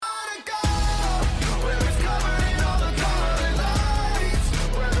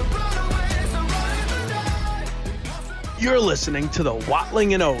You're listening to the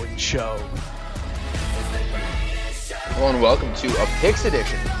Watling and Owen Show. Hello and welcome to a Picks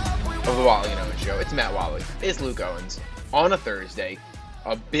edition of the Watling and Owen Show. It's Matt Watling. It's Luke Owens on a Thursday.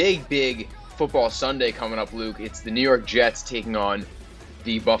 A big football Sunday coming up, Luke. It's the New York Jets taking on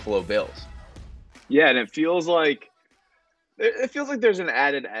the Buffalo Bills. Yeah, and it feels like there's an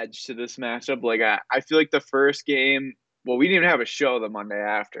added edge to this matchup. Like I feel like the first game, well, we didn't even have a show the Monday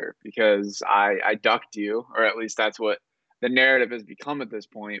after because I ducked you, or at least that's what the narrative has become at this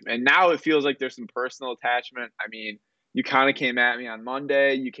point. And now it feels like there's some personal attachment. I mean, you kind of came at me on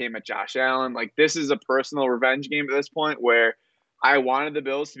Monday. You came at Josh Allen. Like, this is a personal revenge game at this point where I wanted the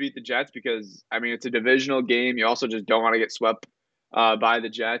Bills to beat the Jets because, I mean, it's a divisional game. You also just don't want to get swept by the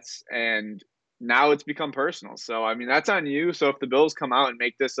Jets. And now it's become personal. So, I mean, that's on you. So if the Bills come out and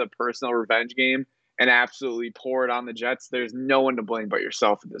make this a personal revenge game and absolutely pour it on the Jets, there's no one to blame but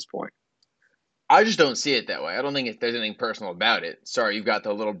yourself at this point. I just don't see it that way. I don't think there's anything personal about it. Sorry, you've got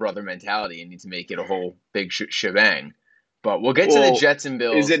the little brother mentality and need to make it a whole big shebang. But we'll get to the Jets and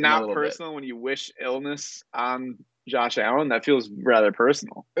Bills. Is it not in a little personal bit. when you wish illness on Josh Allen? That feels rather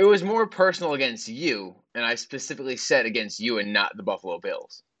personal. It was more personal against you, and I specifically said against you and not the Buffalo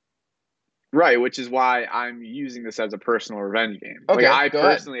Bills. Right, which is why I'm using this as a personal revenge game. Okay, like I go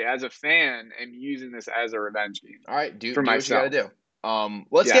personally, ahead. as a fan, am using this as a revenge game. All right, do for myself. What you got to do.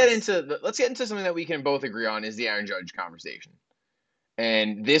 Let's get into something that we can both agree on is the Aaron Judge conversation.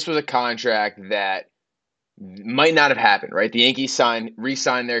 And this was a contract that might not have happened, right? The Yankees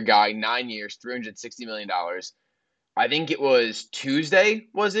re-signed their guy 9 years, $360 million. I think it was Tuesday,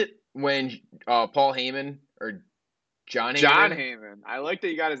 was it, when Paul Heyman or John Heyman. I like that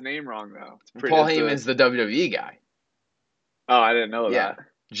you got his name wrong, though. Paul Heyman's the WWE guy. Oh, I didn't know that.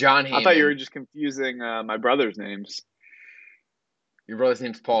 John Heyman. I thought you were just confusing my brother's names. Your brother's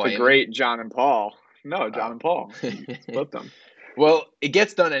name's Paul Heyman? The great John and Paul. No, John and Paul. Split them. Well, it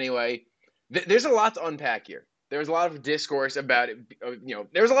gets done anyway. There's a lot to unpack here. There's a lot of discourse about it.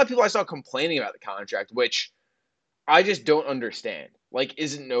 There's a lot of people I saw complaining about the contract, which I just don't understand. Like,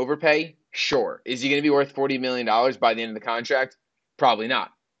 is it an overpay? Sure. Is he going to be worth $40 million by the end of the contract? Probably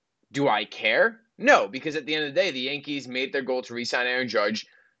not. Do I care? No, because at the end of the day, the Yankees made their goal to re-sign Aaron Judge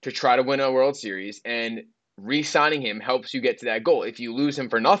to try to win a World Series, and re-signing him helps you get to that goal. If you lose him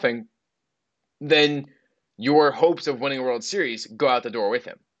for nothing, then your hopes of winning a World Series go out the door with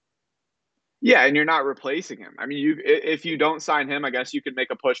him. Yeah, and you're not replacing him. I mean, if you don't sign him, I guess you could make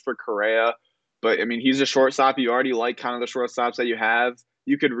a push for Correa. But, I mean, he's a shortstop. You already like kind of the shortstops that you have.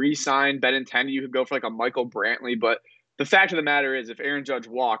 You could re-sign Benintendi. You could go for like a Michael Brantley. But the fact of the matter is, if Aaron Judge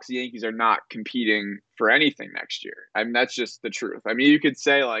walks, the Yankees are not competing for anything next year. I mean, that's just the truth. I mean, you could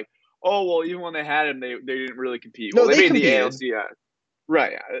say like, oh, well, even when they had him, they didn't really compete. No, well, they made competed. the ALCS.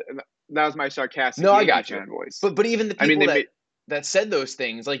 Right. That was my sarcastic I got you. voice. But even the people that said those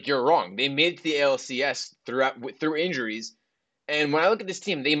things, like, you're wrong. They made it to the ALCS through injuries. And when I look at this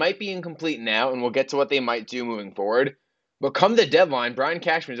team, they might be incomplete now, and we'll get to what they might do moving forward. But come the deadline, Brian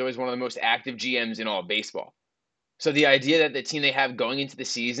Cashman is always one of the most active GMs in all of baseball. So the idea that the team they have going into the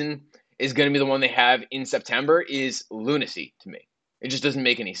season is going to be the one they have in September is lunacy to me. It just doesn't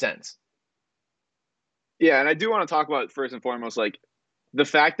make any sense. Yeah, and I do want to talk about, first and foremost, like, the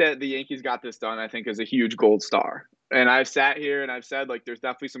fact that the Yankees got this done, I think, is a huge gold star. And I've sat here and I've said, like, there's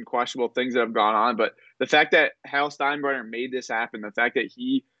definitely some questionable things that have gone on. But the fact that Hal Steinbrenner made this happen, the fact that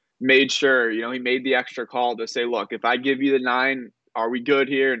he made sure, he made the extra call to say, look, if I give you the 9, are we good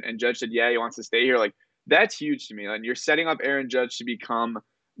here? And Judge said, yeah, he wants to stay here. Like, that's huge to me. And you're setting up Aaron Judge to become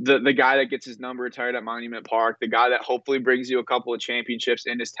the guy that gets his number retired at Monument Park, the guy that hopefully brings you a couple of championships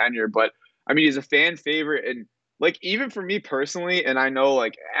in his tenure. But, I mean, he's a fan favorite. And, like, even for me personally, and I know,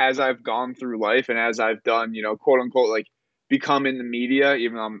 like, as I've gone through life and as I've done, quote unquote, like, become in the media,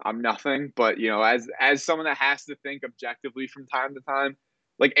 even though I'm nothing, but, as someone that has to think objectively from time to time,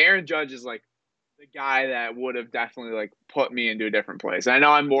 like, Aaron Judge is, like, the guy that would have definitely, like, put me into a different place. And I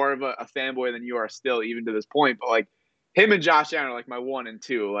know I'm more of a fanboy than you are still, even to this point, but, like, him and Josh Allen are, like, my 1 and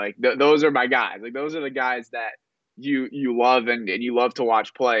 2. Like, those are my guys. Like, those are the guys that you love and you love to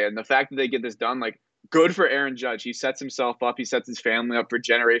watch play. And the fact that they get this done, like, good for Aaron Judge. He sets himself up. He sets his family up for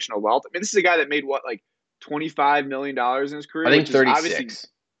generational wealth. I mean, this is a guy that made like $25 million in his career. I think 36.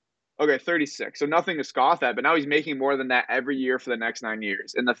 Okay, 36. So nothing to scoff at, but now he's making more than that every year for the next 9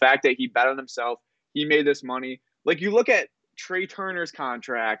 years. And the fact that he bet on himself, he made this money. Like, you look at Trey Turner's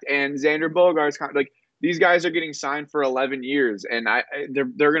contract and Xander Bogaerts' contract, like, these guys are getting signed for 11 years, and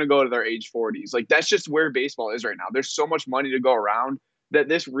they're going to go to their age 40s. Like, that's just where baseball is right now. There's so much money to go around that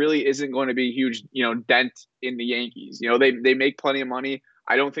this really isn't going to be a huge, dent in the Yankees. They make plenty of money.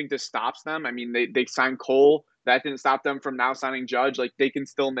 I don't think this stops them. I mean, they signed Cole that didn't stop them from now signing Judge. Like, they can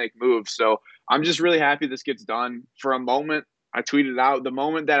still make moves. So I'm just really happy this gets done. For a moment, I tweeted out the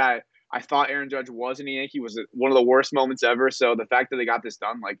moment that I thought Aaron Judge wasn't a Yankee was one of the worst moments ever. So the fact that they got this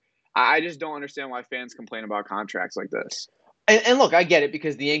done, like, I just don't understand why fans complain about contracts like this. And look, I get it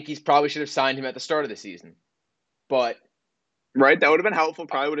because the Yankees probably should have signed him at the start of the season. But right, that would have been helpful.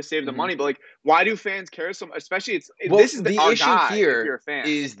 Probably would have saved the money. But like, why do fans care so much? Especially, this is the our issue guy. here if you're a fan,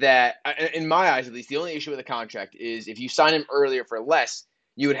 is that, in my eyes at least, the only issue with the contract is if you sign him earlier for less,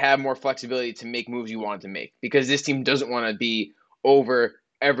 you would have more flexibility to make moves you wanted to make because this team doesn't want to be over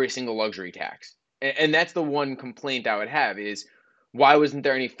every single luxury tax. And that's the one complaint I would have is why wasn't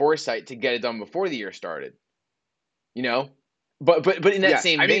there any foresight to get it done before the year started? You know, but in that yes,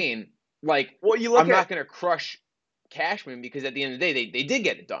 same I mean, vein, like, well, you look I'm at not going to crush Cashman because at the end of the day, they did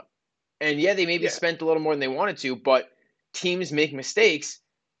get it done. And yeah, they maybe yeah. spent a little more than they wanted to, but teams make mistakes.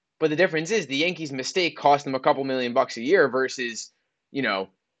 But the difference is the Yankees' mistake cost them a couple $1,000,000 a year versus, you know,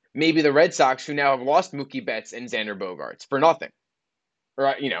 maybe the Red Sox who now have lost Mookie Betts and Xander Bogaerts for nothing, or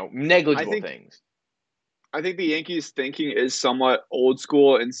I negligible think things. I think the Yankees' thinking is somewhat old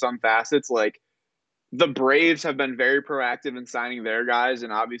school in some facets. Like, the Braves have been very proactive in signing their guys,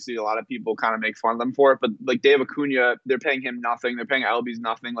 and obviously a lot of people kind of make fun of them for it. But like Dave Acuna, they're paying him nothing. They're paying Albies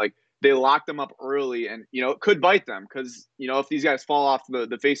nothing. Like, they locked them up early, and it could bite them because if these guys fall off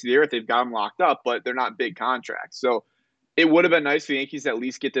the face of the earth, they've got them locked up. But they're not big contracts, so it would have been nice for the Yankees to at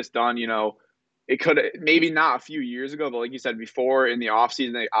least get this done. It could have maybe not a few years ago, but like you said before, in the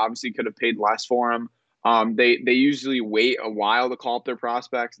offseason, they obviously could have paid less for him. They usually wait a while to call up their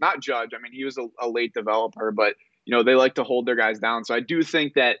prospects. Not Judge. I mean, he was a late developer, but they like to hold their guys down. So I do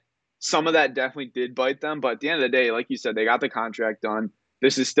think that some of that definitely did bite them. But at the end of the day, like you said, they got the contract done.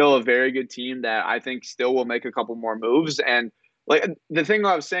 This is still a very good team that I think still will make a couple more moves. And like the thing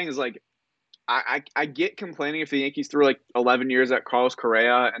I was saying is like I get complaining if the Yankees threw like 11 years at Carlos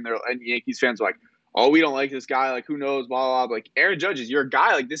Correa and Yankees fans are like, oh, we don't like this guy. Like, who knows? Blah, blah, blah. Like, Aaron Judge is your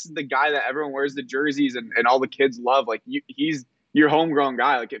guy. Like, this is the guy that everyone wears the jerseys and all the kids love. Like, he's your homegrown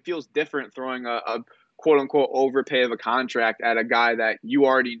guy. Like, it feels different throwing a quote unquote overpay of a contract at a guy that you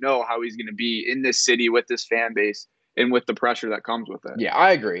already know how he's going to be in this city with this fan base and with the pressure that comes with it. Yeah,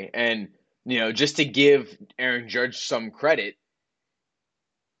 I agree. And, just to give Aaron Judge some credit,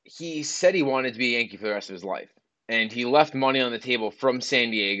 he said he wanted to be a Yankee for the rest of his life. And he left money on the table from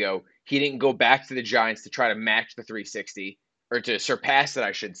San Diego. He didn't go back to the Giants to try to match the 360 or to surpass it,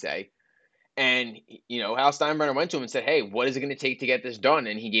 I should say. And, Hal Steinbrenner went to him and said, hey, what is it going to take to get this done?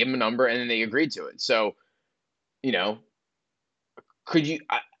 And he gave him a number and then they agreed to it. So, I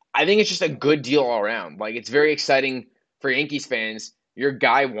think it's just a good deal all around. Like, it's very exciting for Yankees fans. Your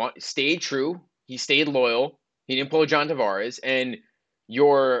guy stayed true. He stayed loyal. He didn't pull a John Tavares. And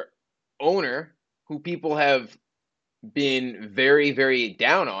your owner, who people have been very, very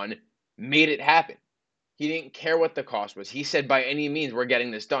down on, made it happen. He didn't care what the cost was. He said, by any means, we're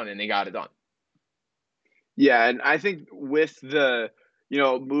getting this done, and they got it done. Yeah, and I think with the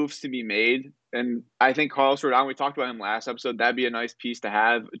moves to be made, and I think Carlos Rodon, we talked about him last episode, that'd be a nice piece to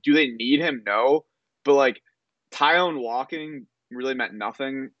have. Do they need him? No. But like Tyone walking really meant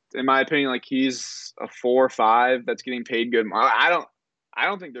nothing, in my opinion. Like, he's a 4 or 5 that's getting paid good. I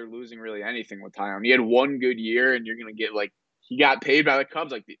don't think they're losing really anything with Tyone. He had one good year, and you're gonna get like he got paid by the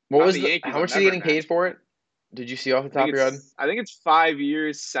Cubs. Like, what was the Yankees? How much is he getting paid for it? Did you see off the top of your head? I think it's 5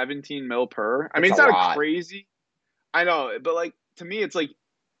 years, 17 mil per. I mean, That's it's a not lot. crazy. I know, but like to me, it's like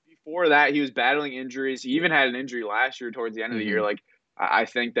before that he was battling injuries. He even had an injury last year towards the end of the year. Like, I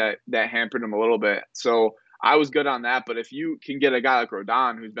think that hampered him a little bit. So I was good on that. But if you can get a guy like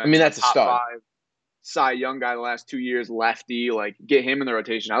Rodon, who's been that's top a stud. 5 Cy Young guy the last 2 years, lefty, like get him in the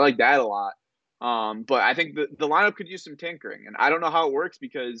rotation. I like that a lot. But I think the lineup could use some tinkering, and I don't know how it works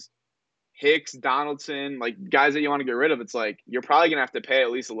because Hicks, Donaldson, like guys that you want to get rid of, it's like you're probably gonna have to pay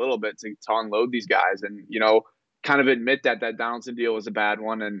at least a little bit to unload these guys, and kind of admit that Donaldson deal was a bad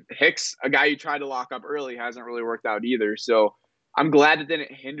one. And Hicks, a guy you tried to lock up early, hasn't really worked out either. So I'm glad it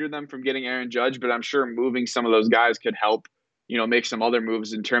didn't hinder them from getting Aaron Judge, but I'm sure moving some of those guys could help, make some other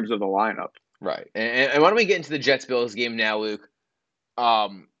moves in terms of the lineup. Right. And why don't we get into the Jets-Bills game now, Luke?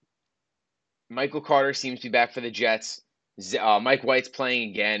 Michael Carter seems to be back for the Jets. Mike White's playing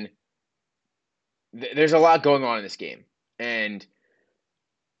again. There's a lot going on in this game. And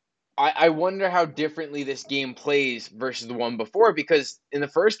I wonder how differently this game plays versus the one before, because in the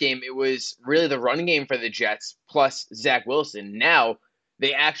first game, it was really the run game for the Jets plus Zach Wilson. Now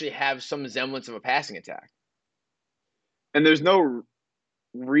they actually have some semblance of a passing attack. And there's no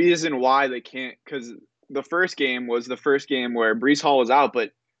reason why they can't, because the first game was the first game where Breece Hall was out,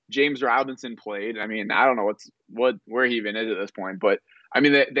 but James Robinson played. I mean, I don't know where he even is at this point, but I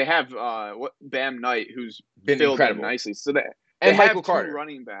mean, they have Bam Knight, who's Been filled in incredible. nicely. So they And have Michael two Carter.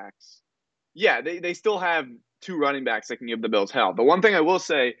 running backs. Yeah, they still have two running backs that can give the Bills help. The one thing I will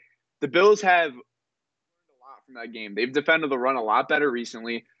say, the Bills have learned a lot from that game. They've defended the run a lot better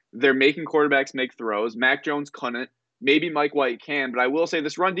recently. They're making quarterbacks make throws. Mac Jones couldn't. Maybe Mike White can, but I will say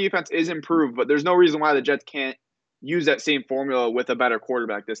this run defense is improved, but there's no reason why the Jets can't use that same formula with a better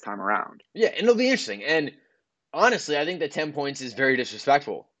quarterback this time around. Yeah, and it'll be interesting. And honestly, I think that 10 points is very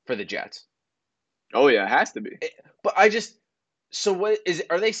disrespectful for the Jets. Oh, yeah, it has to be. But so what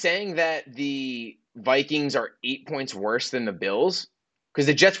are they saying that the Vikings are 8 points worse than the Bills? Because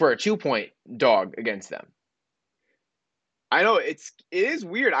the Jets were a 2-point dog against them. I know it is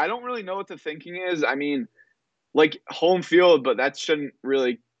weird. I don't really know what the thinking is. I mean, like home field, but that shouldn't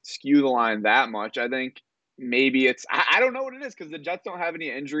really skew the line that much. I think maybe I don't know what it is because the Jets don't have any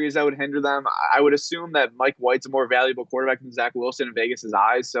injuries that would hinder them. I would assume that Mike White's a more valuable quarterback than Zach Wilson in Vegas's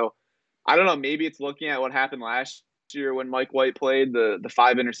eyes. So I don't know. Maybe it's looking at what happened last year when Mike White played the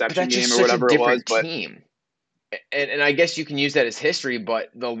 5 interception game or whatever it was. But team. And I guess you can use that as history,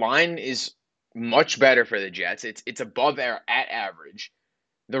 but the line is much better for the Jets. It's above at average.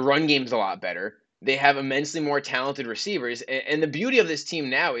 The run game's a lot better. They have immensely more talented receivers. And the beauty of this team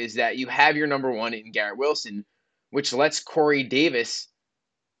now is that you have your number one in Garrett Wilson, which lets Corey Davis,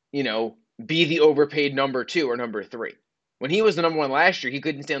 be the overpaid number 2 or number 3. When he was the number 1 last year, he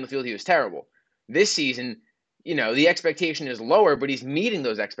couldn't stay on the field. He was terrible. This season, the expectation is lower, but he's meeting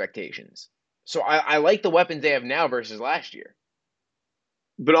those expectations. So I like the weapons they have now versus last year.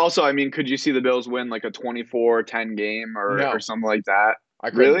 But also, I mean, could you see the Bills win like a 24-10 game or something like that?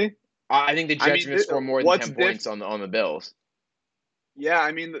 Really? I think the Jets are going to score more than 10 points on the Bills. Yeah,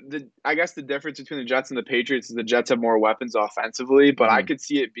 I mean, I guess the difference between the Jets and the Patriots is the Jets have more weapons offensively, but I could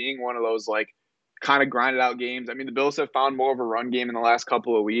see it being one of those like kind of grinded out games. I mean, the Bills have found more of a run game in the last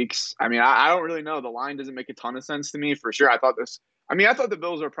couple of weeks. I mean, I don't really know. The line doesn't make a ton of sense to me for sure. I thought the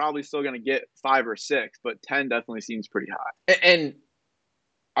Bills are probably still going to get 5 or 6, but 10 definitely seems pretty high. And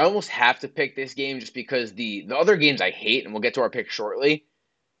I almost have to pick this game just because the other games I hate, and we'll get to our pick shortly.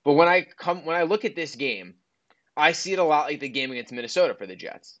 But when I look at this game, I see it a lot like the game against Minnesota for the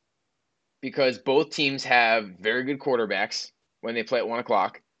Jets, because both teams have very good quarterbacks when they play at 1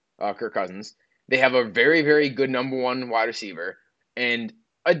 o'clock. Kirk Cousins. They have a very, very good number 1 wide receiver and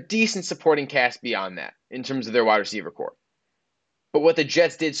a decent supporting cast beyond that in terms of their wide receiver core. But what the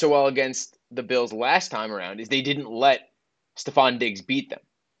Jets did so well against the Bills last time around is they didn't let Stephon Diggs beat them.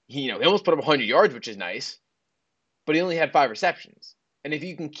 He almost put up 100 yards, which is nice, but he only had 5 receptions. And if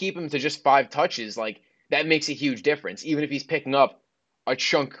you can keep him to just 5 touches, like that makes a huge difference, even if he's picking up a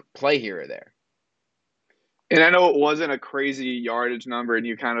chunk play here or there. And I know it wasn't a crazy yardage number, and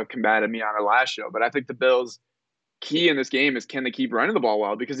you kind of combated me on our last show, but I think the Bills' key in this game is can they keep running the ball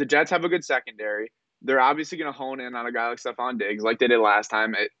well? Because the Jets have a good secondary. They're obviously going to hone in on a guy like Stephon Diggs like they did last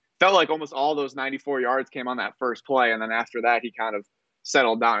time. It felt like almost all those 94 yards came on that first play, and then after that he kind of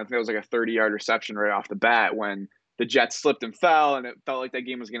settled down. I think it was like a 30-yard reception right off the bat when the Jets slipped and fell, and it felt like that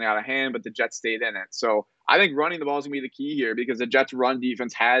game was getting out of hand, but the Jets stayed in it. So I think running the ball is going to be the key here because the Jets' run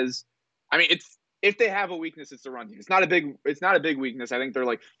defense if they have a weakness, it's the run defense. It's not a big weakness. I think they're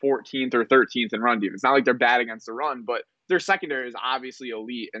like 14th or 13th in run defense. It's not like they're bad against the run, but their secondary is obviously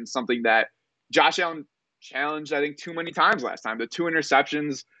elite and something that Josh Allen challenged, I think, too many times last time. The 2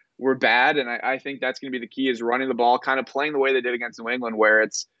 interceptions were bad, and I think that's going to be the key is running the ball, kind of playing the way they did against New England, where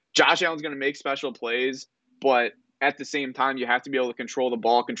it's Josh Allen's going to make special plays, but at the same time, you have to be able to control the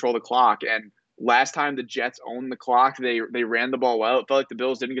ball, control the clock, and last time the Jets owned the clock, they ran the ball well. It felt like the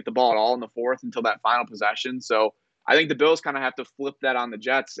Bills didn't get the ball at all in the 4th until that final possession. So I think the Bills kind of have to flip that on the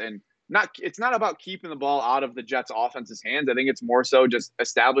Jets. And it's not about keeping the ball out of the Jets' offense's hands. I think it's more so just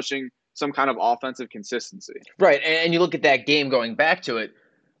establishing some kind of offensive consistency. Right. And you look at that game going back to it,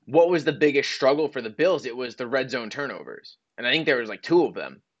 what was the biggest struggle for the Bills? It was the red zone turnovers. And I think there was like 2 of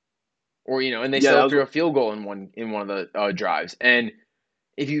them. Or, and they still threw a field goal in one of the drives. And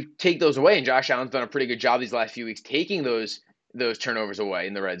if you take those away, and Josh Allen's done a pretty good job these last few weeks taking those turnovers away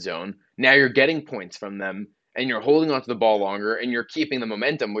in the red zone, now you're getting points from them, and you're holding onto the ball longer, and you're keeping the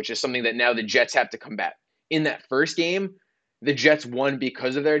momentum, which is something that now the Jets have to combat. In that first game, the Jets won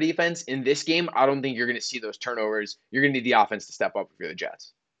because of their defense. In this game, I don't think you're going to see those turnovers. You're going to need the offense to step up if you're the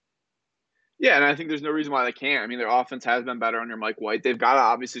Jets. Yeah, and I think there's no reason why they can't. I mean, their offense has been better under Mike White. They've got to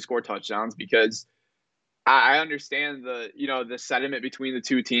obviously score touchdowns because I understand the sentiment between the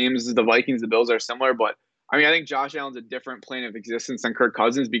two teams. The Vikings, the Bills are similar, but I mean, I think Josh Allen's a different plane of existence than Kirk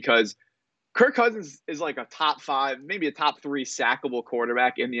Cousins because Kirk Cousins is like a top 5, maybe a top 3 sackable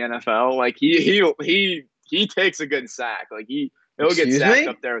quarterback in the NFL. Like he takes a good sack. Like he'll get Excuse sacked me?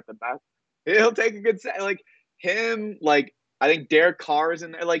 up there with the best. He'll take a good sack. Like him. Like I think Derek Carr is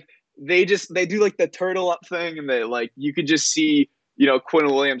in there. Like they do like the turtle up thing, and they like you could just see Quinn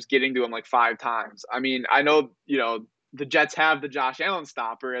Williams getting to him like 5 times. I mean, I know the Jets have the Josh Allen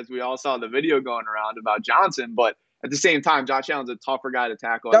stopper, as we all saw the video going around about Johnson, but at the same time, Josh Allen's a tougher guy to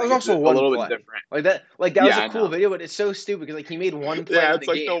tackle. I That was think it's also a one little bit play. different. That was Yeah, a I cool know. video, but it's so stupid because he made one play Yeah, in it's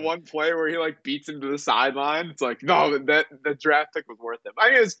the like the game. one play where he like beats him to the sideline. It's like, no, that the draft pick was worth it.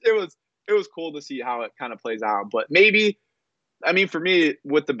 I mean, it was cool to see how it kind of plays out. But maybe, I mean, for me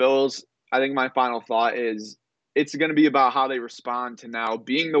with the Bills, I think my final thought is it's going to be about how they respond to now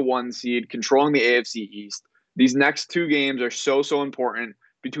being the 1 seed, controlling the AFC East. These next 2 games are so important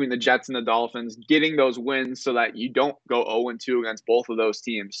between the Jets and the Dolphins, getting those wins so that you don't go 0-2 against both of those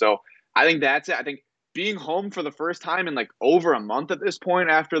teams. So I think that's it. I think being home for the first time in like over a month at this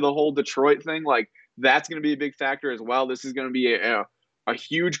point after the whole Detroit thing, like that's going to be a big factor as well. This is going to be a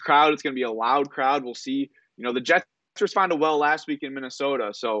huge crowd. It's going to be a loud crowd. We'll see. The Jets responded well last week in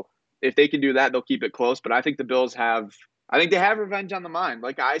Minnesota, so if they can do that, they'll keep it close. But I think the Bills I think they have revenge on the mind,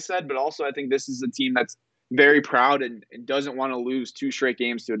 like I said. But also, I think this is a team that's very proud and doesn't want to lose 2 straight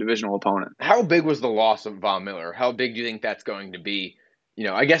games to a divisional opponent. How big was the loss of Von Miller? How big do you think that's going to be?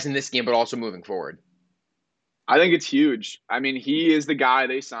 I guess in this game, but also moving forward. I think it's huge. I mean, he is the guy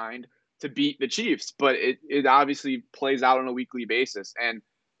they signed to beat the Chiefs, but it obviously plays out on a weekly basis. And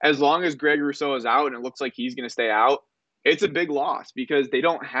as long as Greg Rousseau is out and it looks like he's going to stay out, it's a big loss because they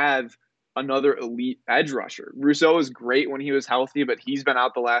don't have another elite edge rusher. Rousseau is great when he was healthy, but he's been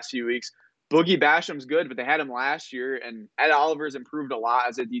out the last few weeks. Boogie Basham's good, but they had him last year, and Ed Oliver's improved a lot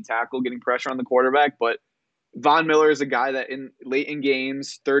as a D tackle, getting pressure on the quarterback. But Von Miller is a guy that in late in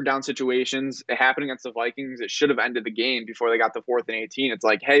games, third down situations, it happened against the Vikings. It should have ended the game before they got the 4th and 18. It's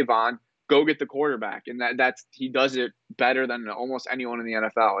like, hey, Von, go get the quarterback. And that's he does it better than almost anyone in the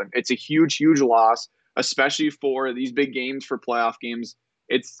NFL. And it's a huge loss, especially for these big games, for playoff games.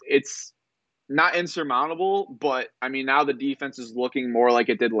 It's not insurmountable, but I mean, now the defense is looking more like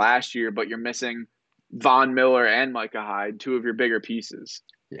it did last year, but you're missing Von Miller and Micah Hyde, 2 of your bigger pieces.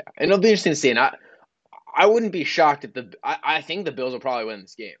 Yeah, and it'll be interesting to see. And I wouldn't be shocked if I think the Bills will probably win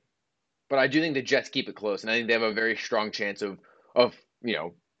this game, but I do think the Jets keep it close, and I think they have a very strong chance of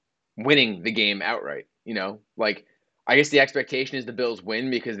winning the game outright. Like I guess the expectation is the Bills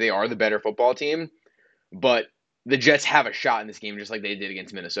win because they are the better football team, but the Jets have a shot in this game just like they did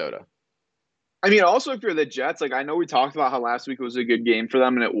against Minnesota. I mean, also if you're the Jets, like I know we talked about how last week was a good game for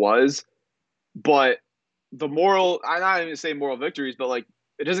them, and it was, but I'm not even gonna say moral victories, but like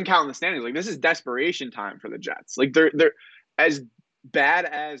it doesn't count in the standings. Like this is desperation time for the Jets. Like they're as bad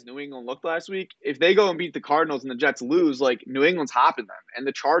as New England looked last week. If they go and beat the Cardinals and the Jets lose, like New England's hopping them, and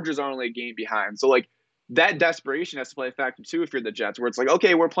the Chargers are only a game behind. So like that desperation has to play a factor too if you're the Jets, where it's like,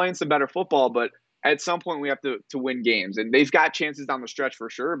 okay, we're playing some better football, but at some point we have to win games, and they've got chances down the stretch for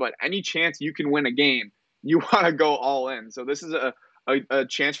sure. But any chance you can win a game, you want to go all in. So this is a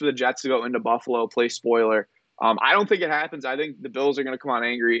chance for the Jets to go into Buffalo, play spoiler. I don't think it happens. I think the Bills are going to come out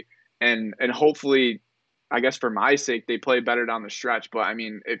angry, and hopefully, I guess for my sake, they play better down the stretch. But I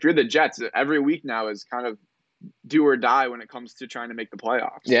mean, if you're the Jets, every week now is kind of do or die when it comes to trying to make the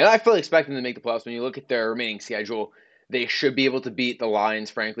playoffs. Yeah, and I fully expect them to make the playoffs. When you look at their remaining schedule, they should be able to beat the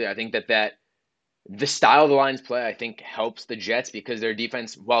Lions. Frankly, I think that the style the Lions play, I think, helps the Jets because their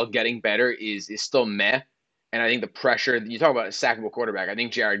defense, while getting better, is still meh. And I think the pressure, you talk about a sackable quarterback. I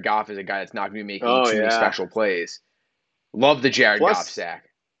think Jared Goff is a guy that's not going to be making too many special plays. Love the Jared Goff sack.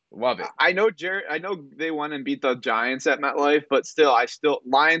 Love it. I know they won and beat the Giants at MetLife, but still,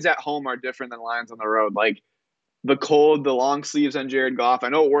 Lions at home are different than Lions on the road. Like the long sleeves on Jared Goff. I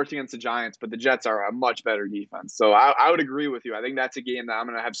know it worked against the Giants, but the Jets are a much better defense. So I would agree with you. I think that's a game that I'm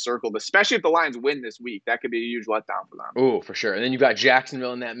going to have circled, especially if the Lions win this week. That could be a huge letdown for them. Oh, for sure. And then you've got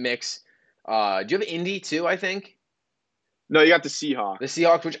Jacksonville in that mix. Do you have Indy too, I think? No, you got the Seahawks. The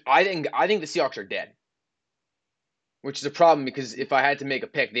Seahawks, which I think the Seahawks are dead. Which is a problem because if I had to make a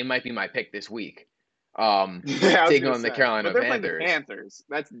pick, they might be my pick this week. Taking on the Carolina Panthers. The Panthers.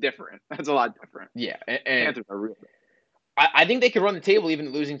 That's different. That's a lot different. Yeah, and Panthers are real. I think they could run the table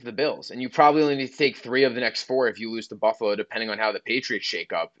even losing to the Bills, and you probably only need to take 3 of the next 4 if you lose to Buffalo, depending on how the Patriots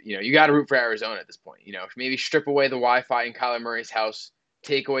shake up. You got to root for Arizona at this point. Maybe strip away the Wi-Fi in Kyler Murray's house,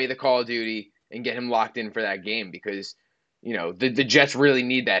 take away the Call of Duty, and get him locked in for that game because the Jets really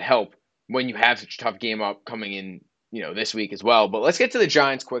need that help when you have such a tough game up coming in this week as well. But let's get to the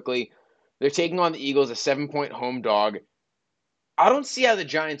Giants quickly. They're taking on the Eagles, a 7-point home dog. I don't see how the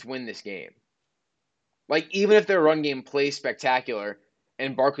Giants win this game. Like, even if their run game plays spectacular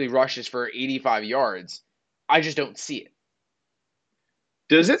and Barkley rushes for 85 yards, I just don't see it.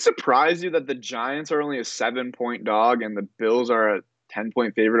 Does it surprise you that the Giants are only a 7-point dog and the Bills are a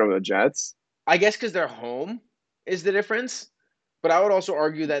 10-point favorite over the Jets? I guess because they're home is the difference. But I would also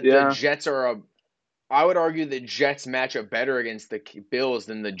argue that Yeah. I would argue the Jets match up better against the Bills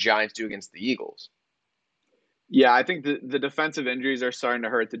than the Giants do against the Eagles. Yeah, I think the defensive injuries are starting to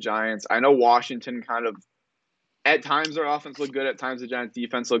hurt the Giants. I know Washington kind of, at times their offense looked good, at times the Giants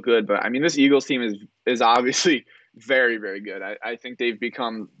defense looked good, but I mean this Eagles team is obviously very, very good. I think they've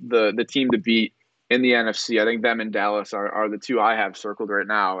become the team to beat in the NFC. I think them and Dallas are the two I have circled right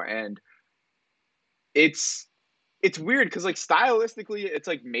now. And it's weird because like stylistically, it's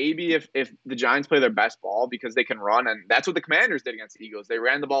like maybe if the Giants play their best ball because they can run, and that's what the Commanders did against the Eagles. They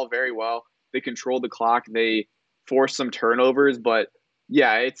ran the ball very well. They controlled the clock. They forced some turnovers, but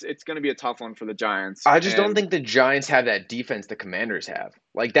yeah, it's going to be a tough one for the Giants. I just don't think the Giants have that defense the Commanders have.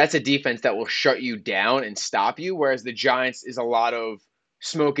 Like, that's a defense that will shut you down and stop you, whereas the Giants is a lot of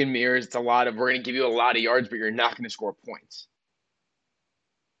smoke and mirrors. It's a lot of, we're going to give you a lot of yards, but you're not going to score points.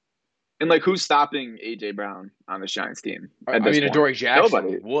 And like, who's stopping A.J. Brown on this Giants team? Adoree Jackson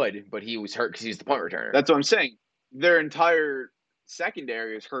Nobody would, but he was hurt because he's the punt returner. That's what I'm saying. Their entire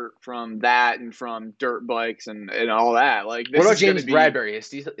secondary is hurt from that and from dirt bikes and all that. Like, this what about is James Bradbury?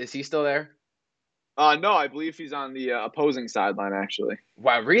 Is he still there? No, I believe he's on the opposing sideline, actually.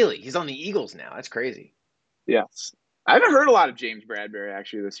 Wow, really? He's on the Eagles now. That's crazy. Yes. I haven't heard a lot of James Bradbury,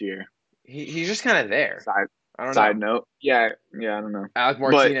 actually, this year. He's just kind of there. Side note. Yeah, I don't know. Alec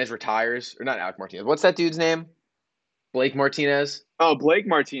Martinez retires. Or not Alec Martinez. What's that dude's name? Blake Martinez? Oh, Blake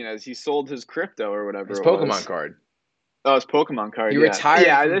Martinez. He sold his crypto or whatever. His Pokemon card. Oh, his Pokemon card. He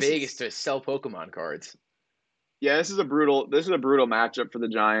retired from Vegas to sell Pokemon cards. Yeah, this is a brutal matchup for the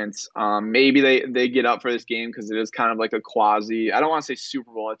Giants. Maybe they get up for this game because it is kind of like a quasi. I don't want to say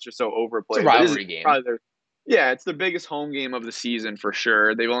Super Bowl. It's just so overplayed. It's a rivalry game. It's the biggest home game of the season for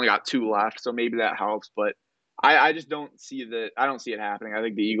sure. They've only got 2 left, so maybe that helps. But I just don't see that. I don't see it happening. I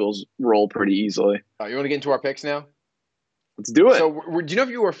think the Eagles roll pretty easily. You want to get into our picks now? Let's do it. So, do you know if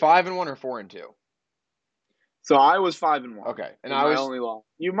you were 5-1 or 4-2? So I was 5-1. Okay, and I only lost.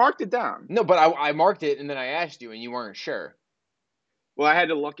 You marked it down. No, but I marked it, and then I asked you, and you weren't sure. Well, I had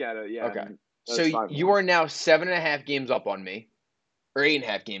to look at it. Yeah. Okay. So you are now 7.5 games up on me, or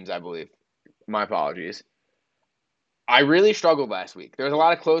 8.5 games, I believe. My apologies. I really struggled last week. There was a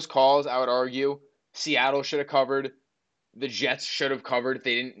lot of close calls. I would argue Seattle should have covered. The Jets should have covered if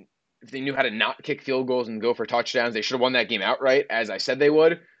they knew how to not kick field goals and go for touchdowns. They should have won that game outright, as I said they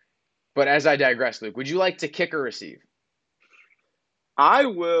would. But as I digress, Luke, would you like to kick or receive? I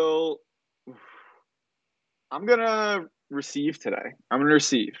will. I'm going to receive today. I'm going to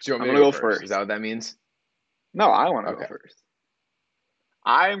receive. So I'm going to go first. Is that what that means? No, I want to go first.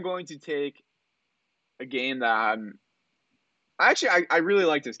 I am going to take a game that I really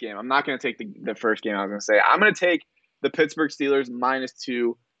like this game. I'm not going to take the first game I was going to say. I'm going to take the Pittsburgh Steelers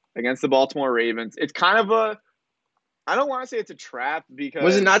 -2 against the Baltimore Ravens. It's kind of a, I don't want to say it's a trap because.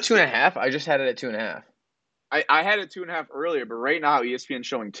 Was it not 2.5? I just had it at 2.5. I had it 2.5 earlier, but right now ESPN's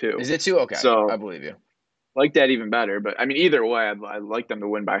showing 2. Is it 2? Okay. So I believe you. Like that even better. But I mean, either way, I'd like them to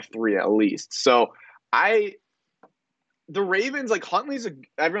win by 3 at least. So the Ravens, like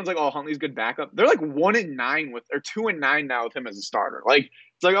everyone's like, oh, Huntley's good backup. They're like 1-9 or 2-9 now with him as a starter. Like,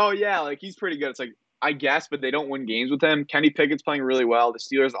 it's like, oh yeah, like he's pretty good. It's like, I guess, but they don't win games with him. Kenny Pickett's playing really well. The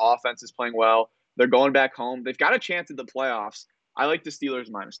Steelers' offense is playing well. They're going back home. They've got a chance at the playoffs. I like the Steelers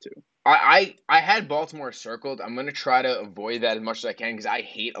 -2. I had Baltimore circled. I'm going to try to avoid that as much as I can because I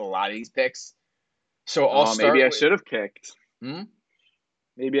hate a lot of these picks. So maybe I should have kicked. Hmm?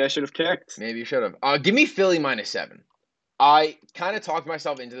 Maybe I should have kicked. Maybe you should have. Give me Philly -7. I kind of talked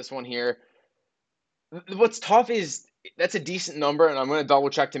myself into this one here. What's tough is that's a decent number, and I'm going to double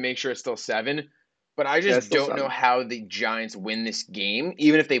check to make sure it's still 7. But I just don't know how the Giants win this game,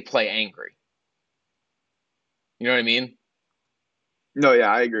 even if they play angry. You know what I mean? No,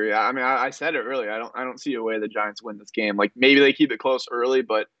 yeah, I agree. I mean, I said it earlier. I don't see a way the Giants win this game. Like, maybe they keep it close early,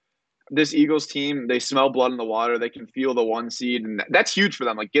 but this Eagles team, they smell blood in the water. They can feel the 1 seed, and that's huge for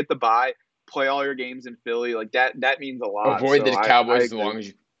them. Like, get the bye, play all your games in Philly. Like, that means a lot. Avoid the Cowboys as long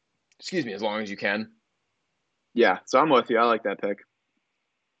as you can. Yeah, so I'm with you. I like that pick.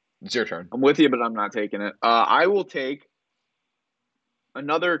 It's your turn. I'm with you, but I'm not taking it. I will take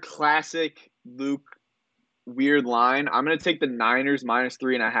another classic Luke weird line. I'm going to take the Niners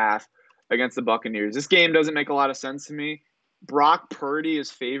 -3.5 against the Buccaneers. This game doesn't make a lot of sense to me. Brock Purdy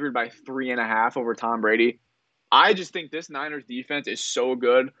is favored by 3.5 over Tom Brady. I just think this Niners defense is so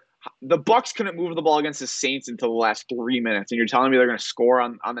good. the Bucks couldn't move the ball against the Saints until the last 3 minutes, and you're telling me they're going to score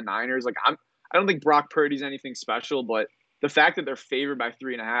on the Niners? Like, I don't think Brock Purdy's anything special, but the fact that they're favored by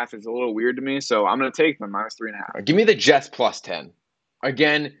 3.5 is a little weird to me. So I'm going to take them -3.5. Give me the Jets +10.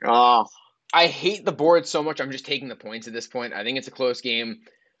 Again, Oh, I hate the board so much. I'm just taking the points at this point. I think it's a close game.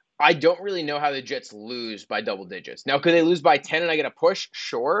 I don't really know how the Jets lose by double digits. Now, could they lose by 10 and I get a push?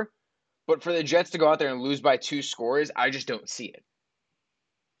 Sure. But for the Jets to go out there and lose by 2 scores, I just don't see it.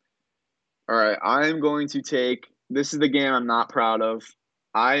 all right. I'm going to take – this is the game I'm not proud of.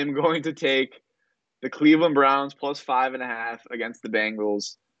 I am going to take the Cleveland Browns +5.5 against the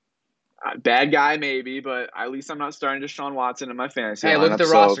Bengals. Bad guy maybe, but at least I'm not starting Deshaun Watson in my fantasy Hey, lineup. look at the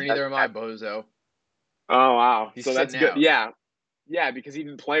roster. Neither am I, bozo. Oh, wow. He's So that's sitting good. out. Yeah. Yeah, because he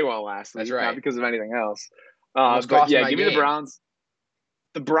didn't play well last week. That's right. Not because of anything else. Almost But cost me yeah, my give me the game. Browns.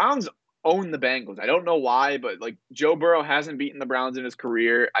 The Browns own the Bengals. I don't know why, but like Joe Burrow hasn't beaten the Browns in his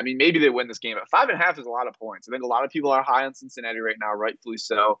career. I mean, maybe they win this game. But 5.5 is a lot of points. I think a lot of people are high on Cincinnati right now, rightfully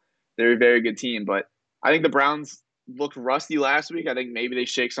so. They're a very good team, but I think the Browns looked rusty last week. I think maybe they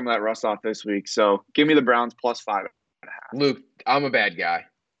shake some of that rust off this week. So give me the Browns +5.5. Luke, I'm a bad guy.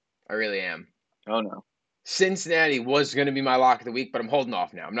 I really am. Oh no. Cincinnati was going to be my lock of the week, but I'm holding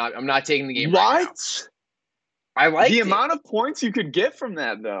off now. I'm not taking the game right now. What? I like The amount of points you could get from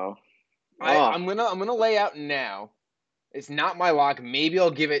that, though. I'm gonna lay out now. It's not my lock. Maybe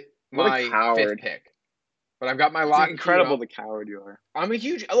I'll give it my 5th pick. But I've got my lock. It's incredible the coward you are. I'm a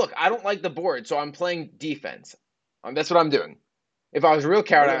huge look. I don't like the board, so I'm playing defense. That's what I'm doing. If I was a real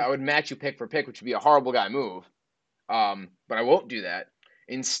coward, I would match you pick for pick, which would be a horrible guy move. But I won't do that.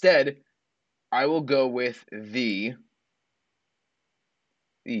 Instead, I will go with I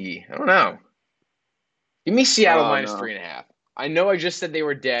don't know. Give me Seattle -3.5. I know I just said they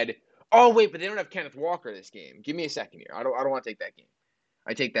were dead. Oh wait, but they don't have Kenneth Walker this game. Give me a second here. I don't want to take that game.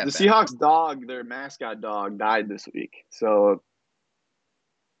 I take that. The back. Seahawks dog, their mascot dog, died this week. So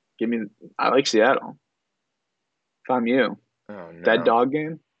I like Seattle. If I'm you. Oh no. That dog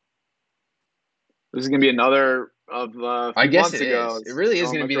game. This is gonna be another of a few I guess months it ago. is. It really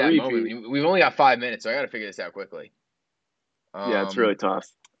is going to be that moment. We've only got 5 minutes, so I got to figure this out quickly. Yeah, it's really tough.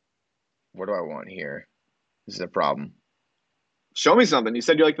 What do I want here? This is a problem. Show me something. You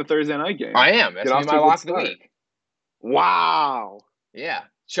said you like the Thursday night game. I am. That's my lock of the week. Wow. Yeah.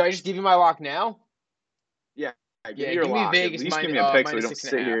 Should I just give you my lock now? Yeah. Give me Vegas. At least give me a pick so we don't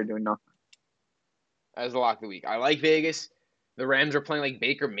sit here doing nothing. As the lock of the week. I like Vegas. The Rams are playing like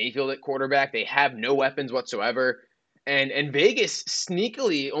Baker Mayfield at quarterback. They have no weapons whatsoever. And Vegas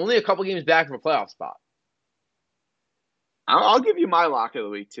sneakily only a couple games back from a playoff spot. I'll give you my lock of the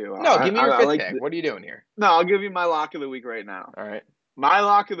week, too. No, give me your 5th pick. What are you doing here? No, I'll give you my lock of the week right now. All right. My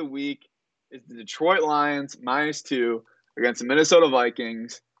lock of the week is the Detroit Lions -2 against the Minnesota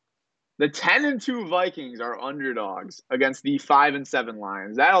Vikings. The 10-2 Vikings are underdogs against the 5-7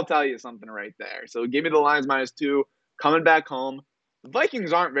 Lions. That'll tell you something right there. So give me the Lions -2 coming back home. The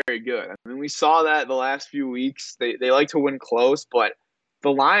Vikings aren't very good. I mean, we saw that the last few weeks. They like to win close, but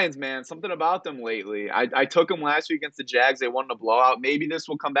the Lions, man, something about them lately. I took them last week against the Jags. They won the blowout. Maybe this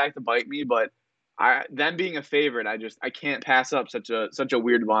will come back to bite me, but them being a favorite, I can't pass up such a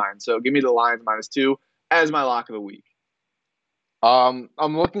weird line. So give me the Lions -2 as my lock of the week. I'm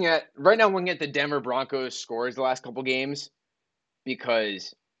looking at the Denver Broncos scores the last couple games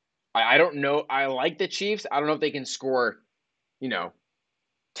because I don't know. I like the Chiefs. I don't know if they can score,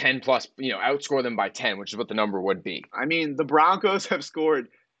 10 plus, outscore them by 10, which is what the number would be. I mean, the Broncos have scored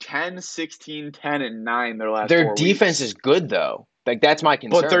 10, 16, 10, and 9 their last 4 weeks. Their defense is good, though. Like, that's my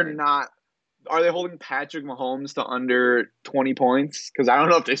concern. But they're not. Are they holding Patrick Mahomes to under 20 points? Because I don't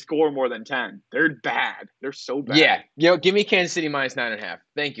know if they score more than 10. They're bad. They're so bad. Yeah. Give me Kansas City -9.5.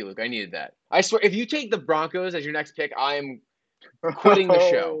 Thank you, Luke. I needed that. I swear, if you take the Broncos as your next pick, I am quitting the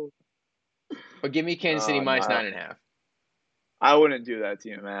show. But give me Kansas City -9.5. I wouldn't do that to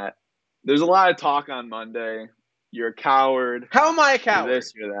you, Matt. There's a lot of talk on Monday. You're a coward. How am I a coward? You're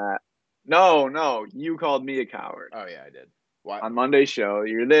this, you're that. No. You called me a coward. Oh, yeah, I did. What? On Monday's show.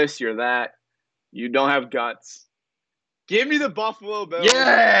 You're this, you're that. You don't have guts. Give me the Buffalo Bills.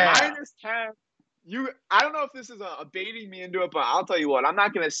 Yeah! -10. I don't know if this is a baiting me into it, but I'll tell you what. I'm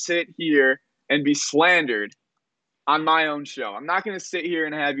not going to sit here and be slandered on my own show. I'm not going to sit here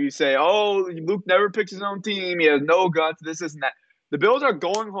and have you say, oh, Luke never picks his own team. He has no guts. This and that. The Bills are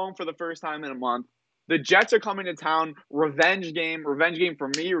going home for the first time in a month. The Jets are coming to town. Revenge game for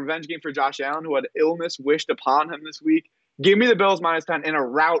me. Revenge game for Josh Allen, who had illness wished upon him this week. Give me the Bills -10 in a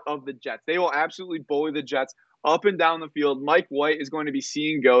rout of the Jets. They will absolutely bully the Jets up and down the field. Mike White is going to be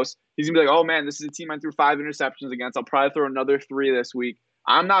seeing ghosts. He's going to be like, oh, man, this is a team I threw 5 interceptions against. I'll probably throw another 3 this week.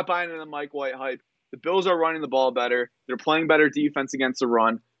 I'm not buying into the Mike White hype. The Bills are running the ball better. They're playing better defense against the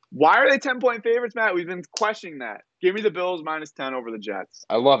run. Why are they 10-point favorites, Matt? We've been questioning that. Give me the Bills -10 over the Jets.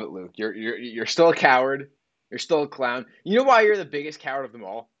 I love it, Luke. You're still a coward. You're still a clown. You know why you're the biggest coward of them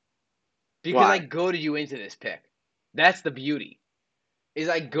all? Because Why? I goaded you into this pick. That's the beauty. Is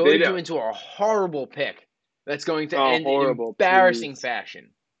I goaded you into a horrible pick that's going to end in embarrassing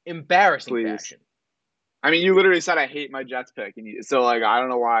fashion. Embarrassing fashion. I mean, you literally said I hate my Jets pick, and so like I don't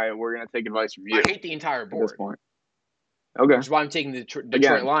know why we're gonna take advice from you. I hate the entire board at this point. Okay, which is why I'm taking the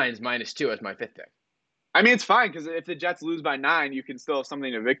Detroit Lions -2 as my 5th pick. I mean, it's fine because if the Jets lose by 9, you can still have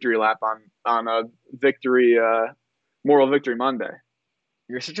something to victory lap on a victory, moral victory Monday.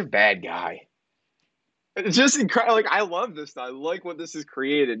 You're such a bad guy. It's just incredible. Like, I love this stuff. I like what this has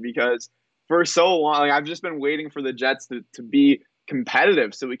created because for so long, like, I've just been waiting for the Jets to be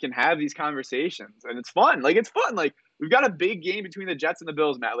competitive so we can have these conversations. And it's fun. Like, it's fun. Like, we've got a big game between the Jets and the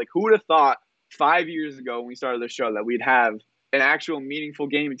Bills, Matt. Like, who would have thought 5 years ago when we started the show that we'd have an actual meaningful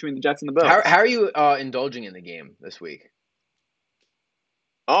game between the Jets and the Bills? How are you indulging in the game this week?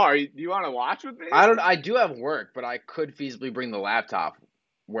 Oh, do you want to watch with me? I do have work, but I could feasibly bring the laptop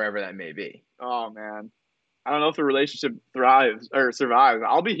wherever that may be. Oh, man. I don't know if the relationship thrives or survives.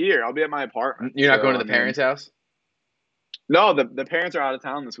 I'll be here. I'll be at my apartment. You're not going to the parents' house? No, the parents are out of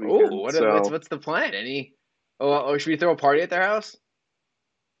town this weekend. Ooh, what's the plan? Should we throw a party at their house?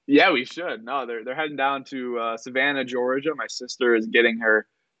 Yeah, we should. No, they're heading down to Savannah, Georgia. My sister is getting her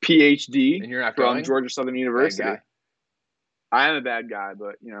PhD and you're not from going? Georgia Southern University. Bad guy. I am a bad guy,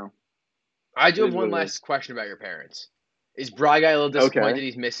 but you know. I do have one last question about your parents. Is Bry Guy a little disappointed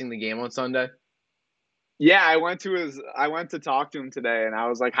he's missing the game on Sunday? Yeah, I went to talk to him today, and I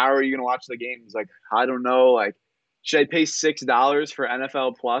was like, "How are you going to watch the game?" He's like, "I don't know. Like, should I pay $6 for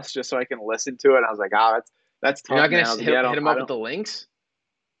NFL Plus just so I can listen to it?" And I was like, that's tough." You're not going to hit him up with the links?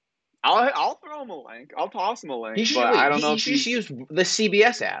 I'll throw him a link. I'll toss him a link. I don't know if he should use the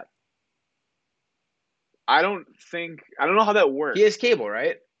CBS app. I don't know how that works. He has cable,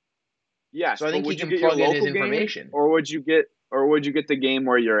 right? Yeah. So I think he can plug in his information. Or would you get the game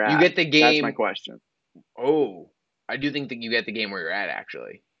where you're at? You get the game. That's my question. Oh, I do think that you get the game where you're at,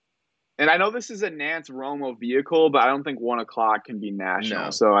 actually. And I know this is a Nance Romo vehicle, but I don't think 1 o'clock can be national. No.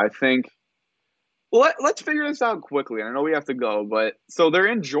 So I think let's figure this out quickly. I know we have to go, but so they're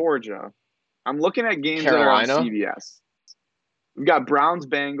in Georgia. I'm looking at games Carolina. that are on CBS. We've got Browns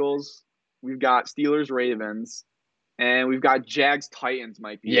Bengals, we've got Steelers Ravens, and we've got Jags Titans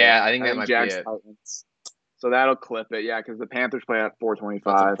might be. Yeah, I think that might Jags be it. Titans. So that'll clip it, yeah, because the Panthers play at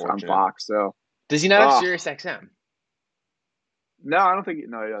 4:25 on Fox. So does he not have Sirius XM? No, I don't think.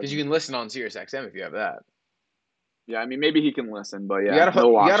 No, he doesn't. Because you can listen on Sirius XM if you have that. Yeah, I mean maybe he can listen, but yeah, you gotta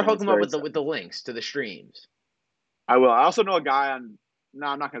hook him up with the links to the streams. I will. I also know a guy on. No,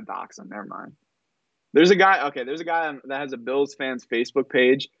 I'm not gonna dox him. Never mind. There's a guy that has a Bills fans Facebook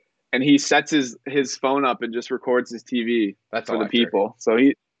page, and he sets his phone up and just records his TV for the people. So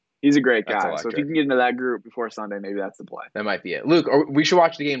he's a great guy. So if you can get into that group before Sunday, maybe that's the play. That might be it. Luke, we should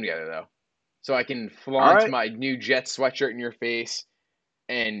watch the game together though, so I can flaunt my new Jets sweatshirt in your face,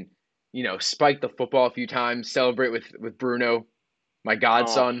 and spike the football a few times. Celebrate with Bruno, my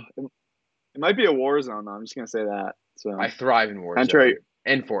godson. It might be a war zone though. I'm just gonna say that. So I thrive in war zone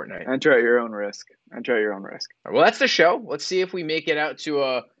and Fortnite. Enter at your own risk. Well, that's the show. Let's see if we make it out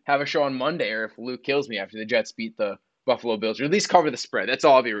to have a show on Monday, or if Luke kills me after the Jets beat the Buffalo Bills, or at least cover the spread. That's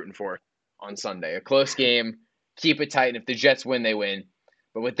all I'll be rooting for on Sunday. A close game, keep it tight, and if the Jets win, they win.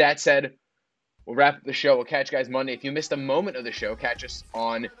 But with that said, we'll wrap up the show. We'll catch you guys Monday. If you missed a moment of the show, catch us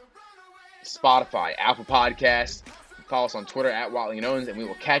on Spotify, Apple Podcasts. Follow us on Twitter at Watling and Owens, and we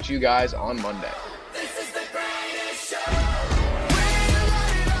will catch you guys on Monday.